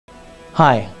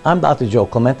Hi, I'm Dr. Joe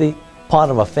Clementi, part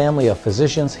of a family of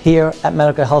physicians here at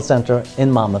Medical Health Center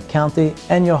in Monmouth County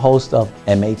and your host of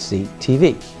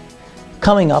MHC-TV.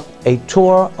 Coming up, a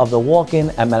tour of the walk-in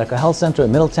at Medical Health Center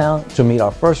in Middletown to meet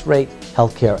our first-rate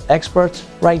healthcare experts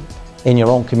right in your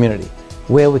own community,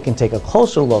 where we can take a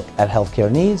closer look at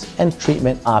healthcare needs and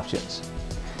treatment options.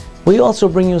 We also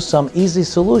bring you some easy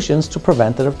solutions to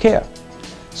preventative care,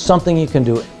 something you can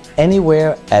do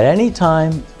anywhere, at any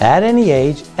time, at any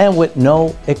age, and with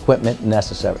no equipment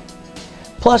necessary.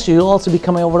 Plus, you'll also be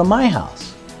coming over to my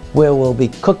house, where we'll be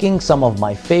cooking some of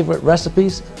my favorite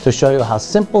recipes to show you how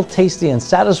simple, tasty, and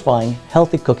satisfying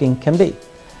healthy cooking can be.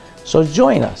 So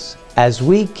join us as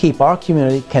we keep our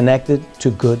community connected to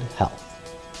good health.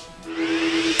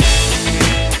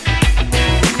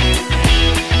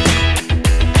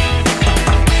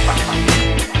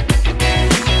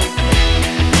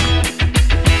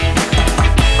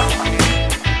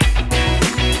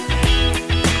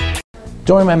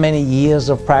 During my many years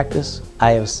of practice,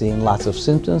 I have seen lots of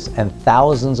symptoms and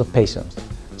thousands of patients.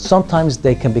 Sometimes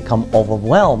they can become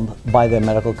overwhelmed by their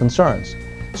medical concerns.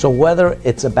 So whether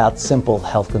it's about simple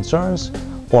health concerns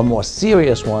or more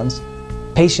serious ones,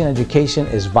 patient education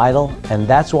is vital, and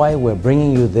that's why we're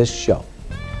bringing you this show.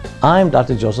 I'm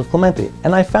Dr. Joseph Clementi,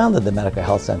 and I founded the Medical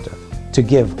Health Center to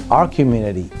give our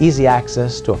community easy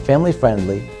access to a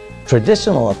family-friendly,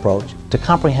 traditional approach to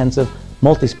comprehensive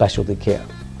multi-specialty care.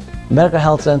 Medical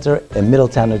Health Center in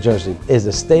Middletown, New Jersey is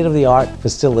a state-of-the-art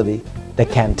facility that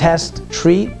can test,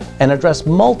 treat, and address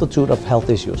multitude of health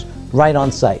issues right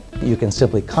on site. You can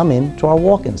simply come in to our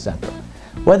walk-in center.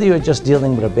 Whether you're just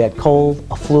dealing with a bad cold,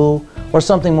 a flu, or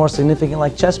something more significant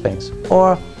like chest pains,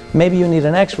 or maybe you need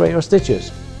an x-ray or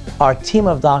stitches, our team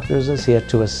of doctors is here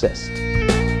to assist.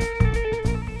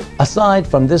 Aside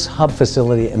from this hub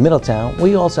facility in Middletown,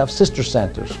 we also have sister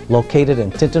centers located in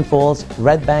Tinton Falls,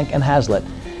 Red Bank, and Hazlet.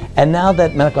 And now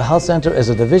that Medical Health Center is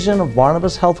a division of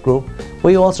Barnabas Health Group,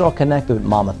 we also are connected with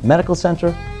Monmouth Medical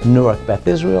Center, Newark, Beth,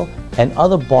 Isreal, and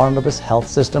other Barnabas health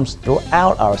systems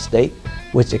throughout our state,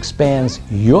 which expands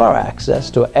your access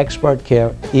to expert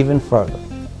care even further.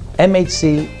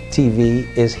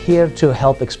 MHC-TV is here to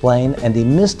help explain and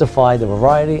demystify the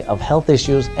variety of health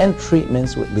issues and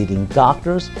treatments with leading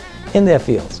doctors in their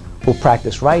fields who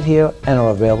practice right here and are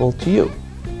available to you.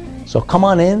 So come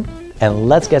on in and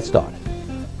let's get started.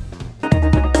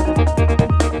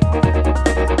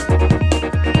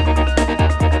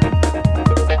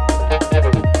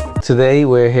 Today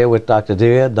we're here with Dr.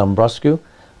 Delia Dombruscu,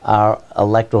 our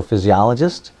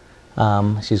electrophysiologist.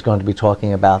 She's going to be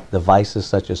talking about devices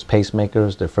such as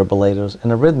pacemakers, defibrillators,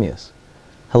 and arrhythmias.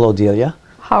 Hello, Delia.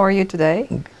 How are you today?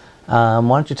 Why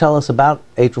don't you tell us about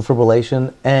atrial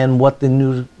fibrillation and what the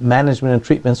new management and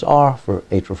treatments are for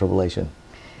atrial fibrillation?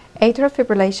 Atrial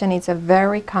fibrillation is a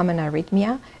very common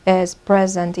arrhythmia. It is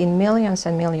present in millions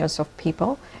and millions of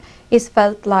people. It's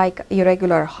felt like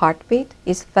irregular heartbeat.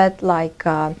 It's felt like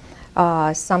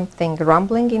something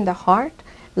rumbling in the heart,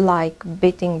 like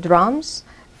beating drums,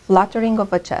 fluttering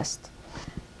of a chest.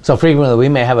 So frequently we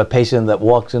may have a patient that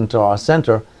walks into our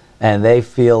center and they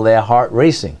feel their heart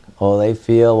racing, or they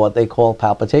feel what they call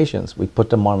palpitations. We put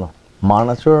them on a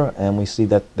monitor and we see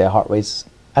that their heart rates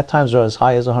at times are as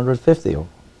high as 150.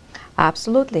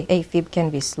 Absolutely. AFib can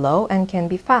be slow and can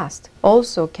be fast.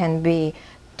 Also can be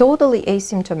totally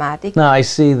asymptomatic. Now I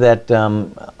see that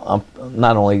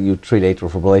not only you treat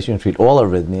atrial fibrillation, you treat all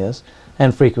arrhythmias,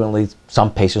 and frequently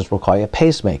some patients require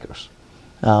pacemakers.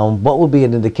 What would be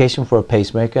an indication for a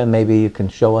pacemaker, and maybe you can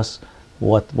show us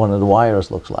what one of the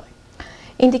wires looks like?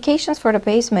 Indications for the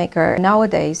pacemaker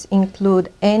nowadays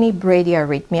include any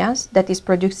bradyarrhythmias that is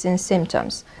producing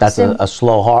symptoms. That's a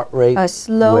slow heart rate? A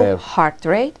slow heart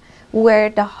rate, where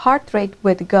the heart rate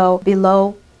would go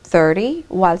below 30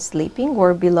 while sleeping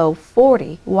or below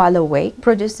 40 while awake,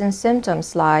 producing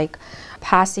symptoms like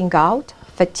passing out,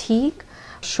 fatigue,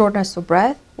 shortness of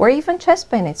breath, or even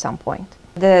chest pain at some point.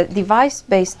 The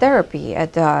device-based therapy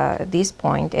at this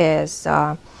point is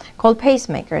called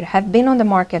pacemaker. It have been on the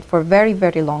market for a very,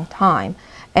 very long time.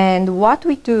 And what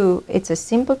we do, it's a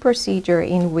simple procedure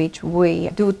in which we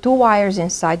do 2 wires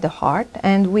inside the heart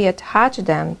and we attach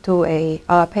them to a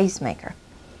pacemaker.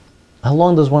 How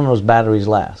long does one of those batteries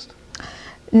last?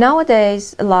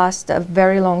 Nowadays, last a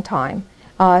very long time,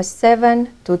 7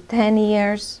 to 10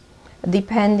 years,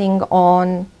 depending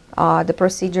on the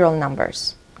procedural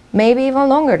numbers. Maybe even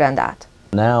longer than that.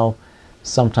 Now,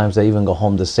 Sometimes they even go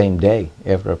home the same day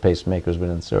after a pacemaker's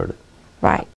been inserted.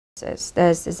 Right. This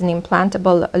is an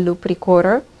implantable loop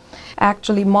recorder.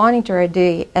 Actually monitor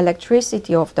the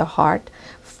electricity of the heart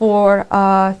for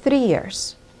 3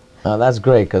 years. That's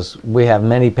great, because we have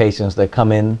many patients that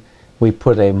come in We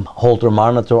put a Holter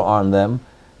monitor on them,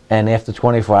 and after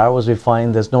 24 hours we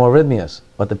find there's no arrhythmias.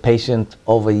 But the patient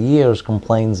over years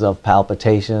complains of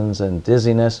palpitations and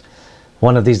dizziness.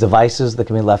 One of these devices that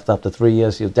can be left up to 3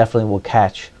 years, you definitely will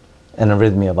catch an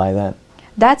arrhythmia by then.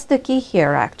 That's the key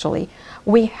here, actually.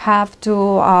 We have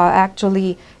to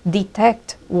actually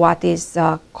detect what is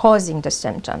causing the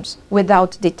symptoms.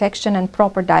 Without detection and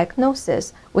proper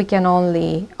diagnosis, we can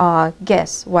only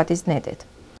guess what is needed.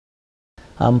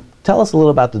 Tell us a little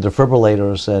about the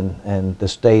defibrillators and the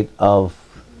state of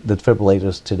the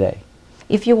defibrillators today.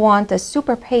 If you want a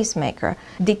super pacemaker,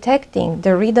 detecting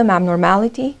the rhythm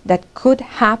abnormality that could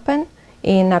happen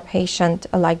in a patient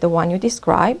like the one you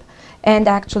described, and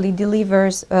actually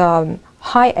delivers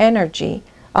high energy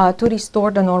to restore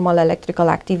the normal electrical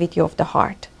activity of the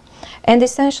heart, and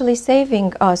essentially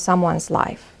saving someone's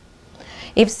life.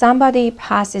 If somebody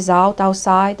passes out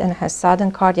outside and has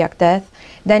sudden cardiac death,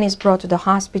 then is brought to the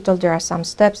hospital. There are some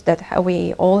steps that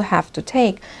we all have to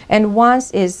take, and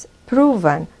once is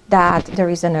proven that there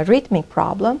is an arrhythmic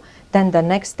problem, then the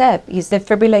next step is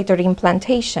defibrillator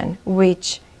implantation,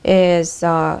 which is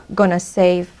going to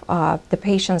save the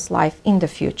patient's life in the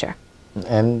future.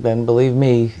 And believe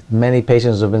me, many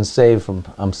patients have been saved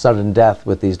from sudden death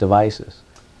with these devices.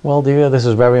 Well, Delia, this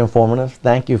is very informative.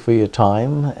 Thank you for your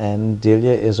time. And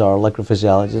Delia is our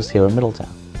electrophysiologist here in Middletown.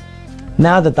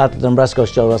 Now that Dr.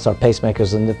 Dombresco showed us our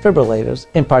pacemakers and defibrillators,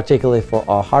 in particular for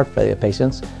our heart failure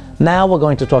patients, now we're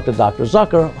going to talk to Dr.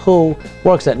 Zucker, who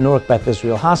works at Newark Beth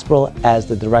Isreal Hospital as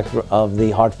the director of the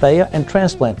Heart Failure and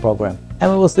Transplant Program. And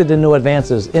we will see the new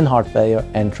advances in heart failure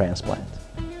and transplant.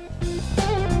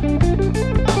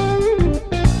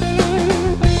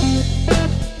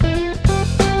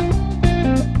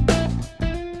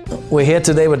 We're here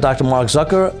today with Dr. Mark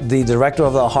Zucker, the director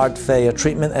of the Heart Failure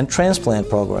Treatment and Transplant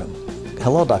Program.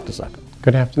 Hello, Dr. Zucker.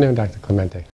 Good afternoon, Dr.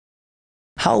 Clemente.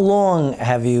 How long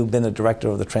have you been the director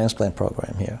of the transplant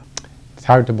program here? It's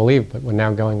hard to believe, but we're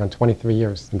now going on 23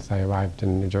 years since I arrived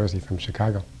in New Jersey from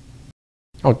Chicago.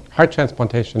 Heart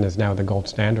transplantation is now the gold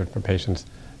standard for patients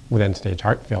with end-stage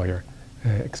heart failure.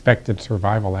 Expected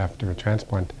survival after a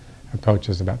transplant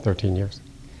approaches about 13 years.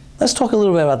 Let's talk a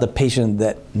little bit about the patient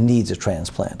that needs a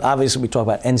transplant. Obviously, we talk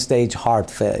about end-stage heart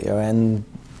failure and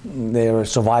their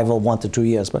survival 1 to 2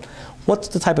 years, but what's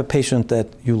the type of patient that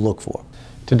you look for?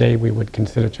 Today, we would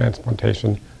consider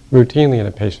transplantation routinely in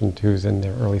a patient who's in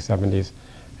their early 70s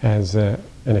as an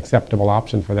acceptable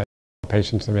option for that.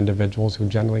 Patients are individuals who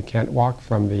generally can't walk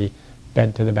from the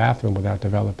bed to the bathroom without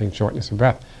developing shortness of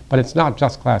breath. But it's not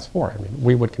just class 4. I mean,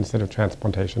 we would consider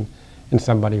transplantation in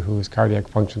somebody whose cardiac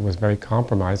function was very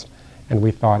compromised, and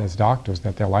we thought as doctors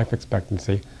that their life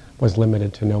expectancy was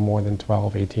limited to no more than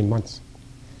 12, 18 months.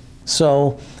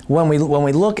 So when we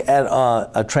look at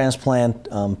a transplant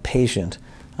patient,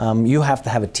 you have to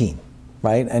have a team,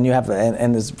 right? And you have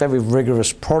and there's very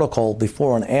rigorous protocol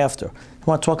before and after. You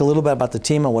want to talk a little bit about the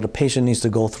team and what a patient needs to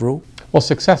go through? Well,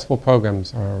 successful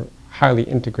programs are highly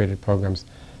integrated programs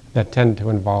that tend to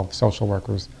involve social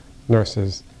workers,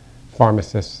 nurses,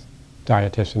 pharmacists,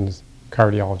 dietitians,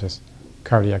 cardiologists,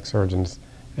 cardiac surgeons,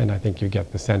 and I think you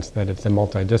get the sense that it's a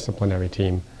multidisciplinary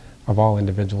team of all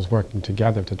individuals working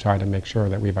together to try to make sure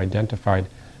that we've identified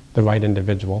the right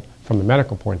individual from a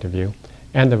medical point of view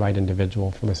and the right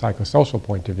individual from a psychosocial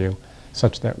point of view,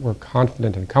 such that we're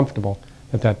confident and comfortable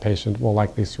that that patient will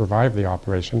likely survive the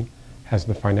operation, has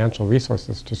the financial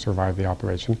resources to survive the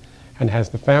operation, and has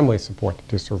the family support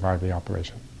to survive the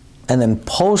operation. And then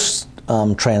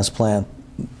post-transplant,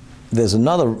 there's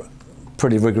another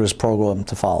pretty rigorous program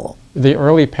to follow. The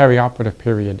early perioperative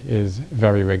period is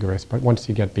very rigorous, but once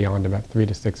you get beyond about 3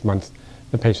 to 6 months,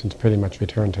 the patients pretty much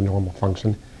return to normal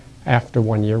function. After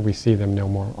 1 year, we see them no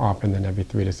more often than every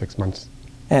 3 to 6 months.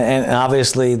 And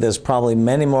obviously, there's probably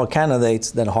many more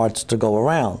candidates than hearts to go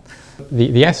around.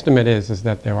 The estimate is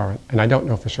that there are, and I don't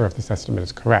know for sure if this estimate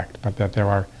is correct, but that there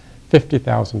are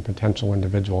 50,000 potential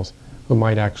individuals who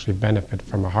might actually benefit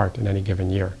from a heart in any given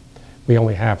year. We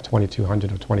only have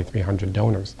 2,200 or 2,300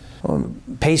 donors.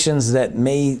 Patients that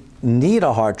may need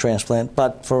a heart transplant,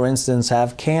 but for instance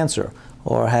have cancer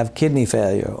or have kidney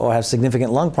failure or have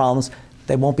significant lung problems,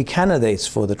 they won't be candidates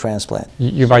for the transplant.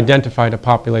 You've identified a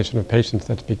population of patients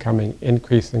that's becoming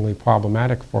increasingly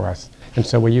problematic for us, and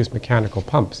so we use mechanical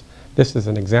pumps. This is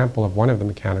an example of one of the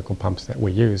mechanical pumps that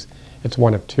we use. It's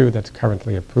one of 2 that's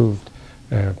currently approved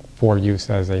for use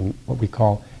as what we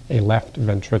call a left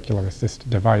ventricular assist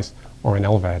device, or an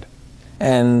LVAD.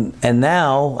 And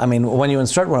now, I mean, when you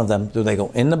insert one of them, do they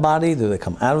go in the body? Do they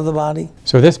come out of the body?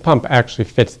 So this pump actually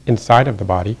fits inside of the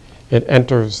body. It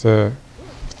enters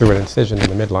through an incision in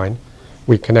the midline.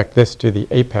 We connect this to the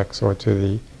apex or to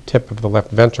the tip of the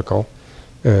left ventricle.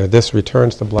 This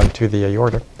returns the blood to the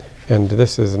aorta, and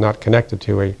this is not connected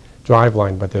to a drive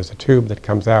line, but there's a tube that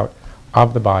comes out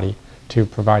of the body to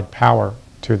provide power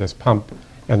to this pump,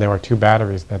 and there are 2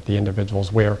 batteries that the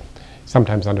individuals wear,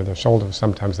 sometimes under their shoulders,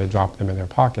 sometimes they drop them in their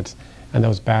pockets, and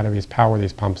those batteries power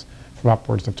these pumps for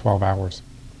upwards of 12 hours.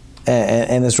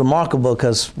 And it's remarkable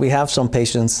because we have some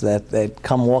patients that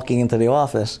come walking into the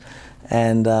office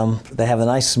and they have a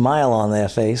nice smile on their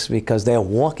face because they're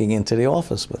walking into the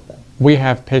office with them. We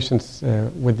have patients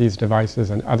with these devices,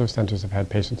 and other centers have had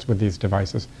patients with these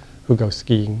devices who go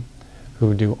skiing,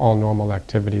 who do all normal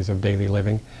activities of daily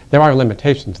living. There are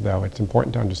limitations, though. It's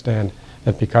important to understand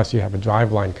that because you have a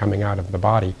drive line coming out of the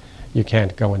body, you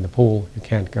can't go in the pool, you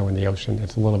can't go in the ocean.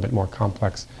 It's a little bit more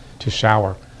complex to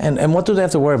shower. And what do they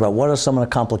have to worry about? What are some of the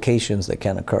complications that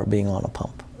can occur being on a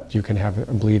pump? You can have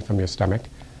a bleed from your stomach.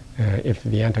 If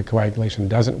the anticoagulation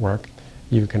doesn't work,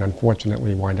 you can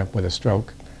unfortunately wind up with a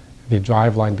stroke. The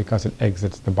drive line, because it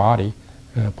exits the body,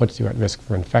 puts you at risk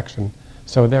for infection.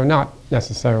 So they're not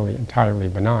necessarily entirely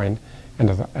benign. And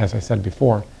as I said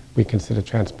before, we consider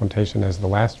transplantation as the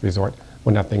last resort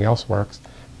when nothing else works.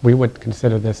 We would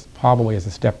consider this probably as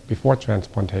a step before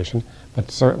transplantation, but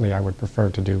certainly I would prefer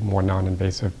to do more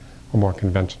non-invasive or more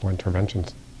conventional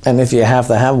interventions. And if you have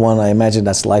to have one, I imagine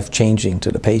that's life-changing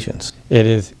to the patients. It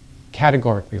is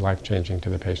categorically life-changing to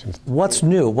the patients. What's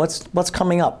new? What's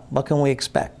coming up? What can we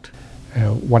expect?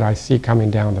 What I see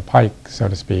coming down the pike, so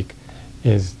to speak,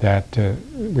 is that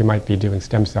we might be doing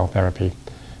stem cell therapy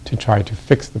to try to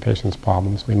fix the patient's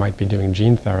problems. We might be doing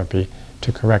gene therapy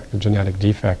to correct the genetic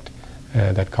defect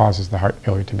that causes the heart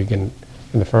failure to begin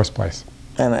in the first place.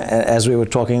 And as we were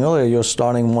talking earlier, you're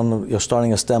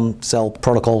starting a stem cell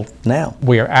protocol now.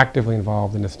 We are actively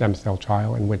involved in a stem cell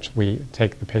trial in which we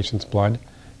take the patient's blood,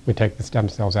 we take the stem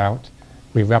cells out,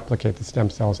 we replicate the stem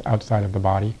cells outside of the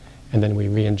body, and then we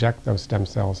re-inject those stem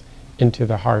cells into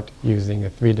the heart using a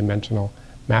 3-dimensional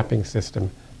mapping system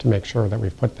to make sure that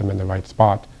we've put them in the right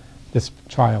spot. This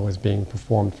trial is being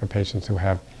performed for patients who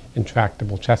have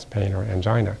intractable chest pain or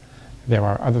angina. There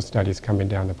are other studies coming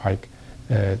down the pike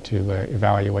to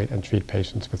evaluate and treat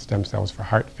patients with stem cells for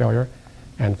heart failure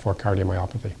and for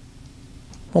cardiomyopathy.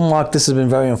 Well, Mark, this has been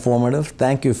very informative.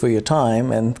 Thank you for your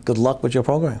time, and good luck with your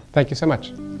program. Thank you so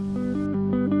much.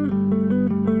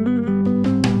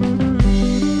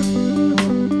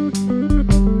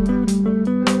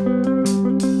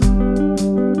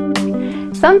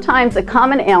 Sometimes a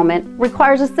common ailment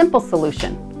requires a simple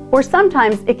solution, or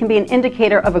sometimes it can be an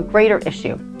indicator of a greater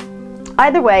issue.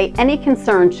 Either way, any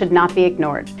concern should not be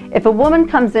ignored. If a woman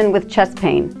comes in with chest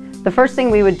pain, the first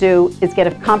thing we would do is get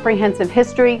a comprehensive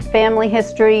history, family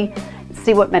history,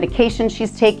 see what medication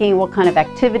she's taking, what kind of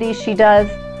activities she does.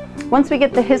 Once we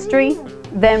get the history,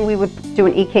 then we would do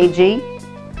an EKG,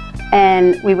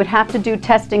 and we would have to do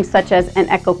testing such as an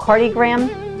echocardiogram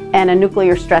and a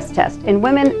nuclear stress test. In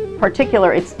women in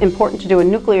particular, it's important to do a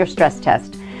nuclear stress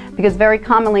test because very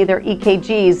commonly their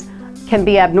EKGs can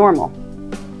be abnormal.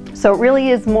 So it really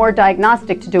is more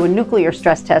diagnostic to do a nuclear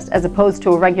stress test as opposed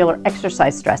to a regular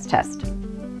exercise stress test.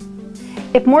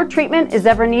 If more treatment is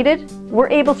ever needed, we're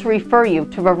able to refer you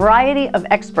to a variety of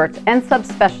experts and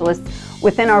subspecialists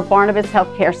within our Barnabas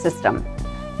healthcare system.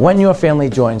 When your family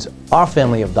joins our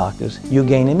family of doctors, you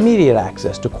gain immediate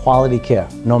access to quality care,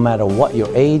 no matter what your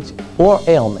age or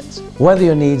ailments. Whether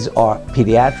your needs are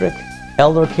pediatric,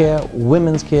 elder care,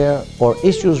 women's care, or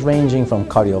issues ranging from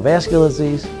cardiovascular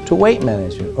disease to weight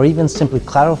management, or even simply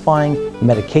clarifying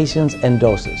medications and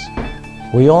doses.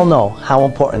 We all know how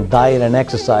important diet and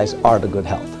exercise are to good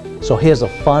health. So here's a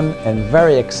fun and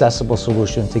very accessible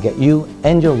solution to get you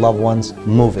and your loved ones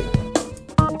moving.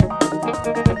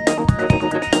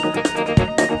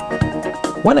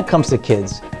 When it comes to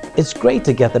kids, it's great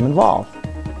to get them involved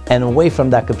and away from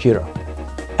that computer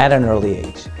at an early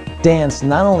age. Dance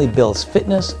not only builds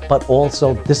fitness, but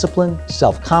also discipline,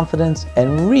 self-confidence,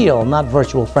 and real, not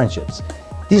virtual friendships.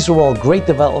 These are all great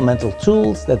developmental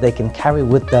tools that they can carry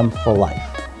with them for life.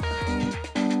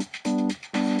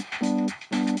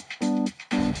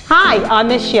 Hi, I'm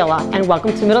Miss Sheila, and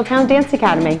welcome to Middletown Dance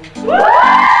Academy.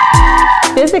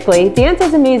 Physically, dance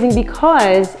is amazing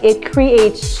because it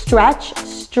creates stretch,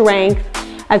 strength,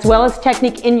 as well as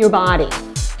technique in your body.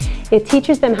 It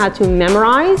teaches them how to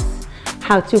memorize,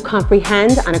 how to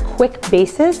comprehend on a quick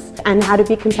basis, and how to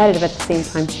be competitive at the same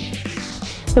time.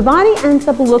 The body ends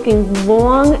up looking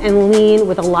long and lean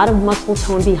with a lot of muscle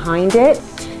tone behind it.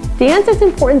 Dance is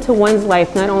important to one's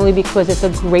life not only because it's a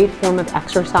great form of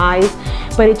exercise,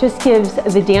 but it just gives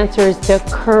the dancers the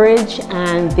courage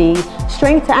and the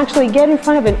strength to actually get in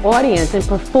front of an audience and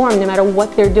perform no matter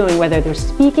what they're doing, whether they're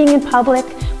speaking in public,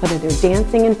 whether they're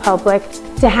dancing in public.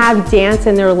 To have dance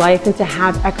in their life and to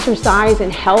have exercise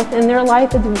and health in their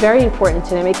life is very important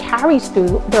to them. It carries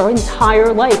through their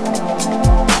entire life.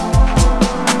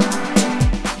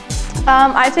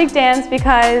 I take dance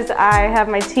because I have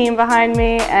my team behind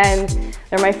me and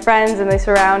they're my friends and they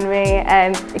surround me,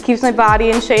 and it keeps my body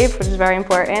in shape, which is very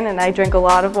important, and I drink a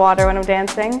lot of water when I'm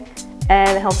dancing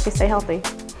and it helps me stay healthy.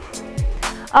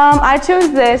 I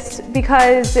chose this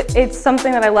because it's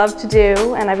something that I love to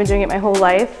do and I've been doing it my whole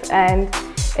life, and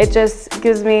it just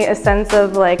gives me a sense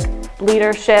of like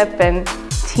leadership and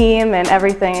team and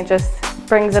everything. It just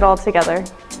brings it all together.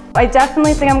 I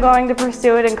definitely think I'm going to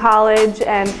pursue it in college,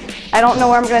 and I don't know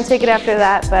where I'm going to take it after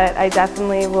that, but I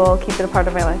definitely will keep it a part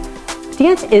of my life.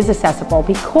 Dance is accessible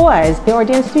because there are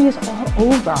dance studios all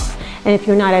over. And if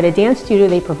you're not at a dance studio,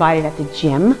 they provide it at the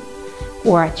gym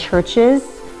or at churches,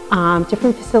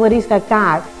 different facilities like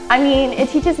that. I mean, it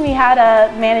teaches me how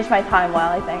to manage my time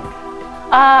well, I think.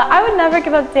 I would never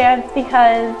give up dance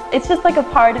because it's just like a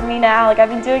part of me now. Like, I've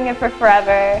been doing it for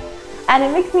forever, and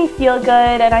it makes me feel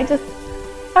good, and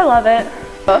I love it.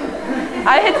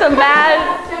 I hit some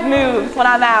mad moves when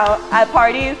I'm out at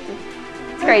parties.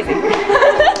 It's crazy.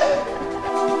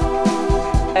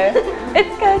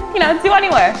 It's good, you know, do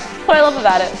anywhere. That's what I love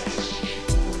about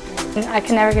it. I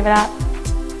can never give it up.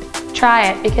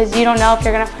 Try it, because you don't know if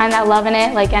you're gonna find that love in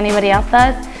it like anybody else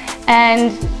does.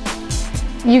 And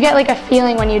you get like a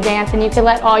feeling when you dance, and you can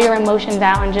let all your emotions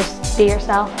out and just be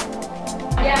yourself.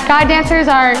 Yeah. Guy dancers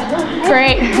are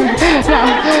great.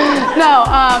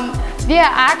 Yeah,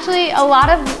 actually a lot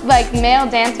of like male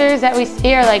dancers that we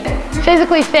see are like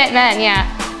physically fit men, yeah.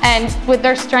 And with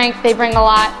their strength, they bring a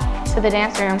lot to the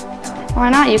dance room. Why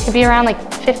not? You could be around like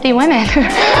 50 women.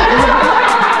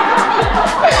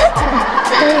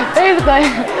 Basically.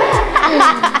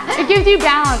 It gives you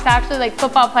balance, actually. Like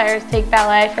football players take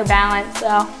ballet for balance,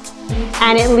 so.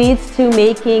 And it leads to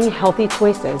making healthy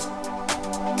choices.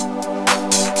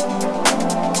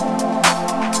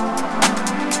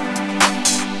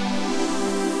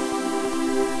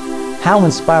 How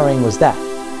inspiring was that?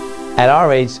 At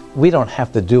our age, we don't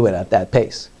have to do it at that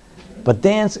pace. But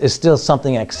dance is still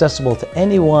something accessible to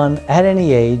anyone, at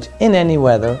any age, in any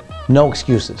weather, no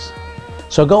excuses.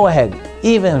 So go ahead,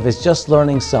 even if it's just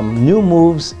learning some new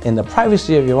moves in the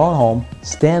privacy of your own home,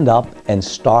 stand up and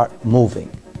start moving.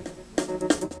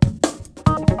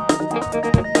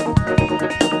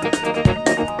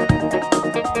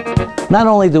 Not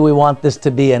only do we want this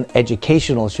to be an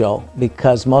educational show,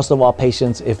 because most of our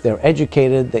patients, if they're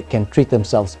educated, they can treat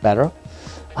themselves better.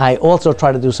 I also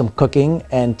try to do some cooking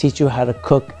and teach you how to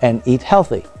cook and eat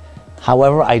healthy.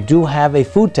 However, I do have a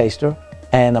food taster,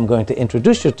 and I'm going to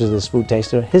introduce you to this food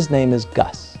taster. His name is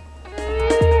Gus.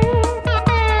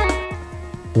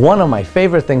 One of my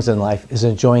favorite things in life is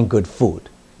enjoying good food.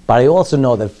 But I also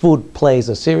know that food plays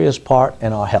a serious part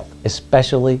in our health,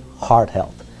 especially heart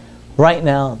health. Right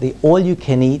now, the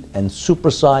all-you-can-eat and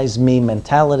supersize me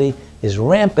mentality is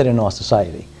rampant in our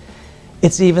society.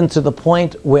 It's even to the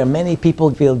point where many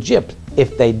people feel gypped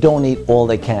if they don't eat all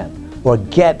they can, or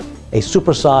get a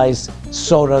supersized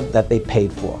soda that they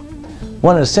paid for.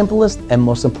 One of the simplest and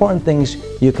most important things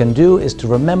you can do is to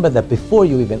remember that before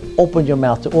you even open your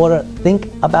mouth to order, think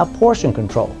about portion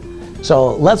control.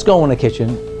 So let's go in the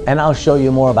kitchen and I'll show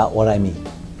you more about what I mean.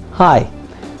 Hi.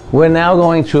 We're now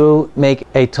going to make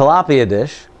a tilapia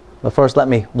dish, but first let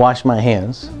me wash my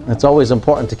hands. It's always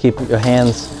important to keep your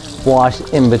hands washed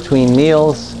in between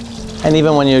meals, and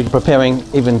even when you're preparing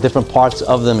even different parts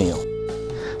of the meal.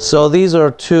 So these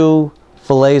are 2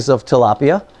 fillets of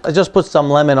tilapia. I just put some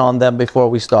lemon on them before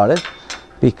we started,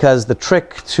 because the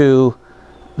trick to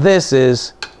this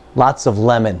is lots of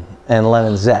lemon and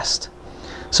lemon zest.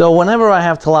 So whenever I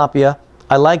have tilapia,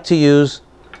 I like to use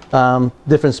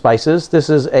different spices. This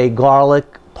is a garlic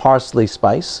parsley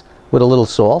spice with a little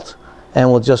salt,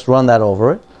 and we'll just run that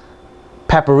over it.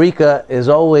 Paprika is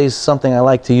always something I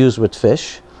like to use with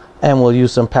fish, and we'll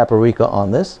use some paprika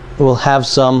on this. We'll have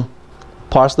some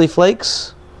parsley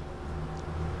flakes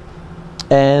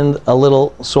and a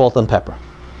little salt and pepper.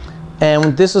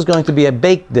 And this is going to be a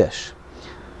baked dish,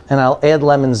 and I'll add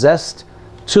lemon zest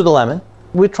to the lemon.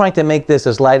 We're trying to make this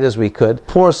as light as we could.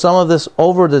 Pour some of this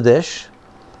over the dish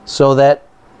so that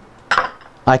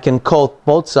I can coat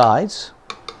both sides.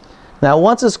 Now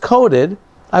once it's coated,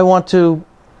 I want to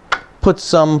put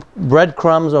some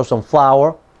breadcrumbs or some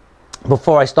flour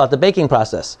before I start the baking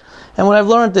process. And what I've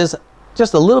learned is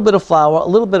just a little bit of flour, a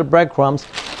little bit of breadcrumbs,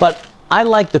 but I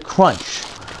like the crunch.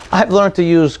 I've learned to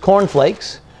use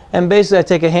cornflakes, and basically I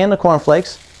take a hand of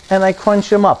cornflakes and I crunch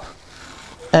them up.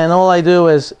 And all I do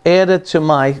is add it to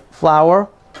my flour,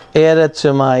 add it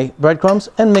to my breadcrumbs,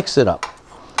 and mix it up.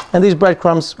 And these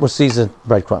breadcrumbs were seasoned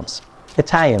breadcrumbs,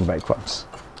 Italian breadcrumbs.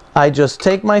 I just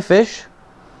take my fish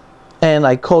and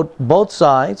I coat both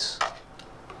sides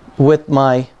with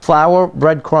my flour,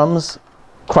 breadcrumbs,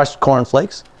 crushed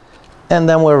cornflakes, and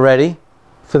then we're ready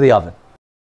for the oven.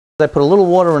 I put a little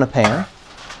water in a pan.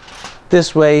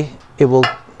 This way it will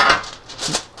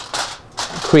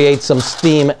create some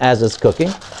steam as it's cooking.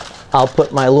 I'll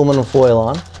put my aluminum foil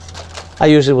on. I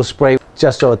usually will spray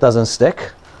just so it doesn't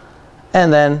stick.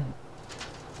 And then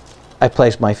I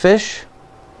place my fish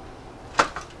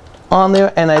on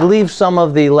there, and I leave some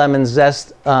of the lemon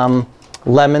zest,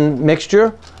 lemon mixture,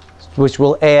 which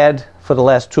will add for the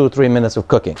last 2 or 3 minutes of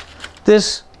cooking.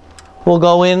 This will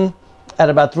go in at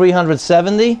about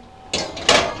 370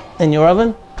 in your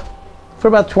oven for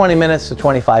about 20 minutes to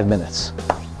 25 minutes.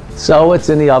 So it's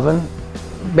in the oven,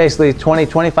 basically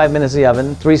 20-25 minutes in the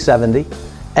oven, 370,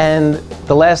 and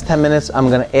the last 10 minutes I'm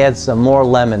going to add some more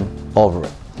lemon over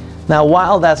it. Now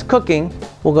while that's cooking,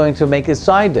 we're going to make a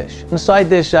side dish. And the side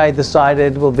dish I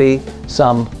decided will be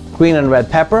some green and red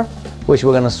pepper, which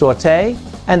we're going to saute,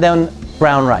 and then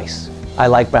brown rice. I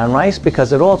like brown rice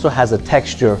because it also has a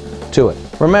texture to it.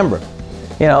 Remember,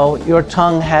 you know, your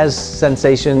tongue has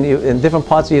sensation. In different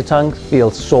parts of your tongue feel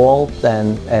salt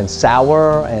and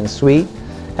sour and sweet,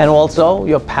 and also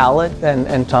your palate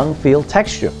and tongue feel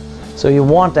texture. So you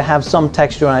want to have some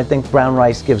texture, and I think brown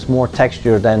rice gives more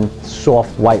texture than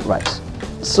soft white rice.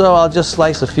 So I'll just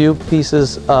slice a few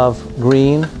pieces of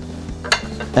green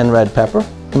and red pepper,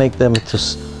 make them into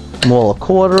smaller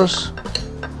quarters,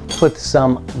 put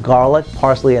some garlic,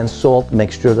 parsley, and salt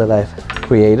mixture that I've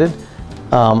created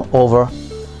over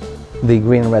the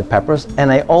green and red peppers,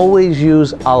 and I always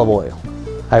use olive oil.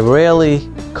 I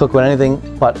rarely cook with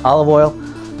anything but olive oil,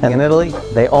 and in Italy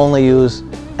they only use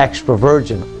extra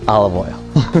virgin olive oil.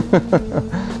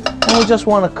 And we just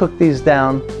want to cook these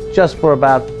down just for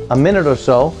about a minute or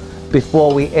so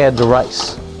before we add the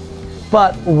rice.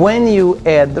 But when you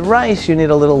add the rice, you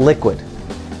need a little liquid,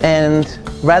 and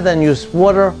rather than use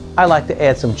water, I like to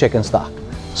add some chicken stock.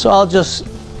 So I'll just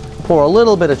pour a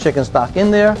little bit of chicken stock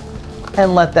in there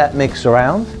and let that mix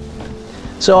around.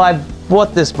 So I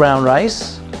bought this brown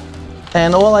rice,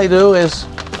 and all I do is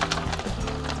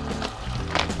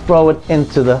throw it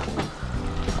into the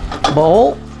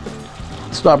bowl,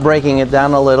 start breaking it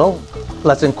down a little.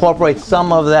 Let's incorporate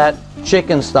some of that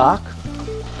chicken stock.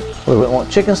 A little bit more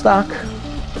chicken stock,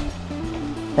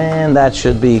 and that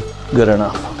should be good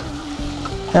enough.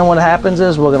 And what happens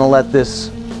is we're going to let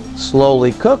this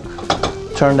slowly cook,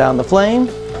 turn down the flame,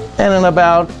 and in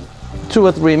about 2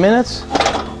 or 3 minutes,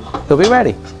 it'll be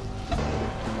ready.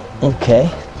 Okay,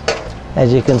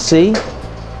 as you can see,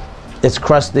 it's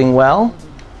crusting well.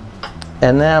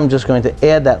 And now I'm just going to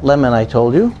add that lemon I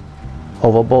told you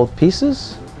over both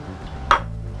pieces.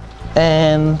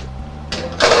 And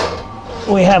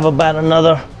we have about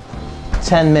another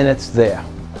 10 minutes there.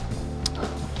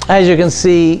 As you can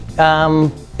see,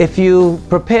 if you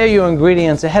prepare your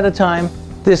ingredients ahead of time,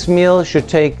 this meal should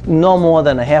take no more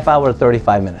than a half hour to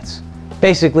 35 minutes.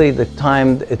 Basically the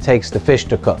time it takes the fish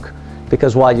to cook.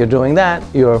 Because while you're doing that,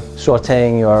 you're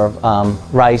sauteing your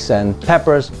rice and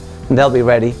peppers, and they'll be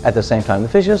ready at the same time the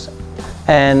fish is,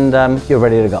 and you're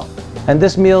ready to go. And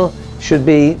this meal should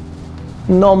be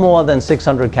no more than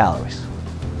 600 calories.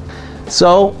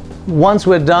 So once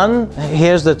we're done,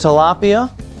 here's the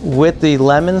tilapia with the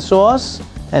lemon sauce,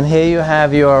 and here you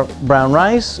have your brown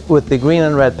rice with the green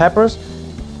and red peppers.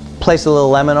 Place a little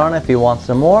lemon on it if you want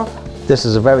some more. This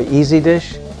is a very easy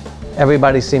dish.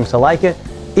 Everybody seems to like it,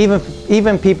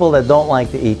 even people that don't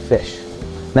like to eat fish.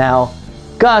 Now,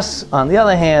 Gus, on the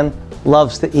other hand,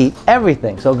 loves to eat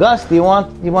everything. So Gus, do you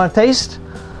want a taste?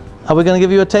 Are we going to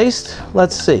give you a taste?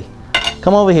 Let's see.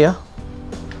 Come over here.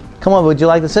 Come over. Would you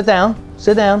like to sit down?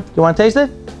 Sit down. Do you want to taste it?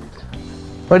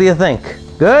 What do you think?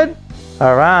 Good?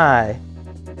 All right.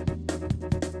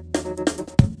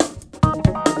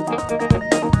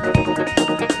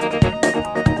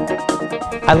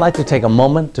 I'd like to take a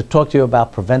moment to talk to you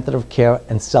about preventative care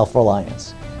and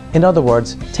self-reliance. In other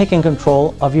words, taking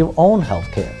control of your own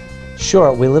health care.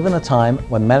 Sure, we live in a time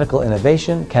when medical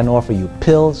innovation can offer you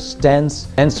pills, stents,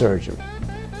 and surgery.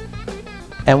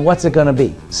 And what's it going to be?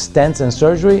 Stents and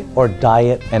surgery, or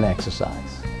diet and exercise?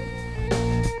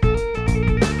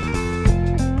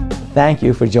 Thank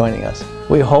you for joining us.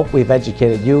 We hope we've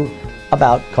educated you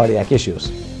about cardiac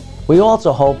issues. We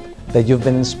also hope that you've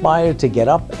been inspired to get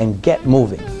up and get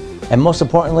moving, and most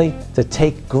importantly, to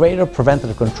take greater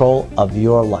preventative control of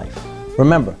your life.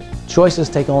 Remember, choices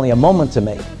take only a moment to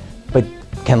make, but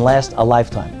can last a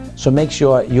lifetime. So make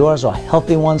sure yours are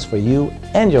healthy ones for you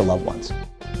and your loved ones.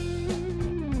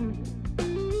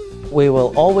 We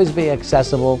will always be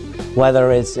accessible,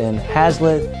 whether it's in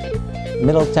Hazlitt,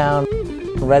 Middletown,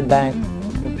 Red Bank,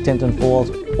 Tinton Falls,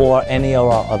 or any of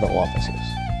our other offices.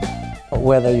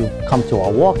 Whether you come to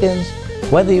our walk-ins,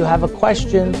 whether you have a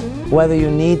question, whether you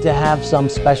need to have some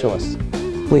specialists,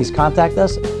 please contact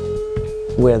us.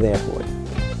 We're there for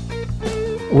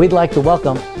you. We'd like to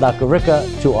welcome Dr. Ricca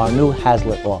to our new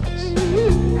Hazlitt office.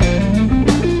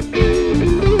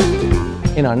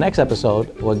 In our next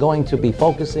episode, we're going to be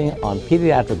focusing on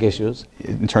pediatric issues.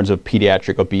 In terms of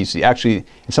pediatric obesity, actually,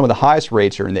 some of the highest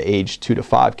rates are in the age 2 to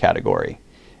 5 category.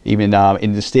 Even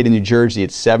in the state of New Jersey,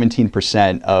 it's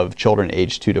 17% of children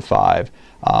aged 2 to 5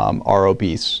 are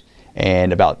obese,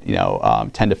 and about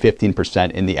 10 to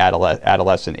 15% in the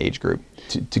adolescent age group.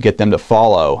 To get them to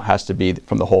follow has to be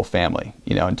from the whole family,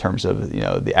 in terms of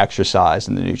the exercise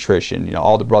and the nutrition.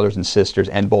 All the brothers and sisters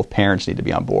and both parents need to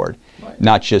be on board,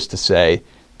 not just to say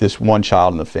this one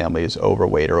child in the family is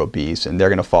overweight or obese and they're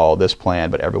going to follow this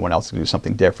plan, but everyone else is going to do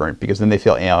something different, because then they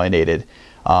feel alienated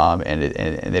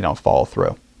and they don't follow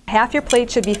through. Half your plate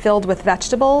should be filled with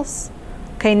vegetables,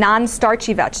 okay,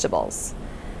 non-starchy vegetables.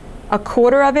 A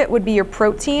quarter of it would be your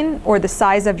protein, or the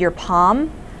size of your palm,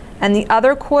 and the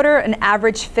other quarter, an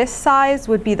average fist size,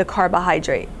 would be the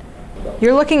carbohydrate.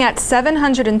 You're looking at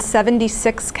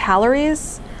 776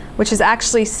 calories, which is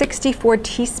actually 64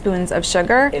 teaspoons of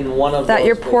sugar that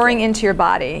you're pouring into your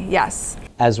body, yes.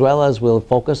 As well as we'll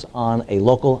focus on a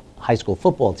local high school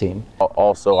football team.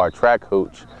 Also, our track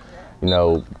coach,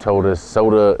 told us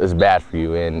soda is bad for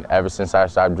you, and ever since I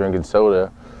stopped drinking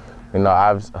soda,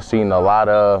 I've seen a lot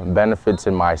of benefits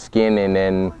in my skin and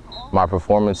in my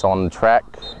performance on the track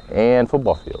and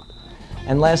football field.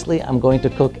 And lastly, I'm going to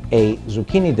cook a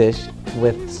zucchini dish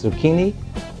with zucchini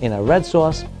in a red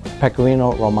sauce,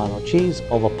 pecorino romano cheese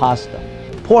over pasta.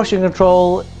 Portion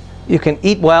control, you can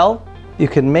eat well, you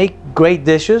can make great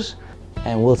dishes,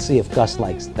 and we'll see if Gus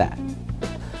likes that.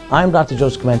 I'm Dr. Joe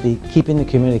Scamenti, keeping the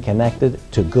community connected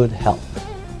to good health.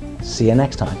 See you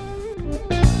next time.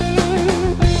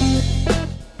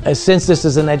 Since this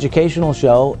is an educational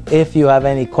show, if you have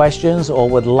any questions or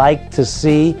would like to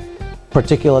see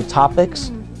particular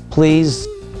topics, please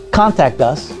contact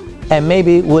us and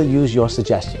maybe we'll use your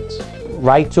suggestions.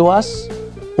 Write to us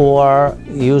or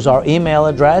use our email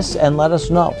address and let us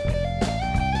know.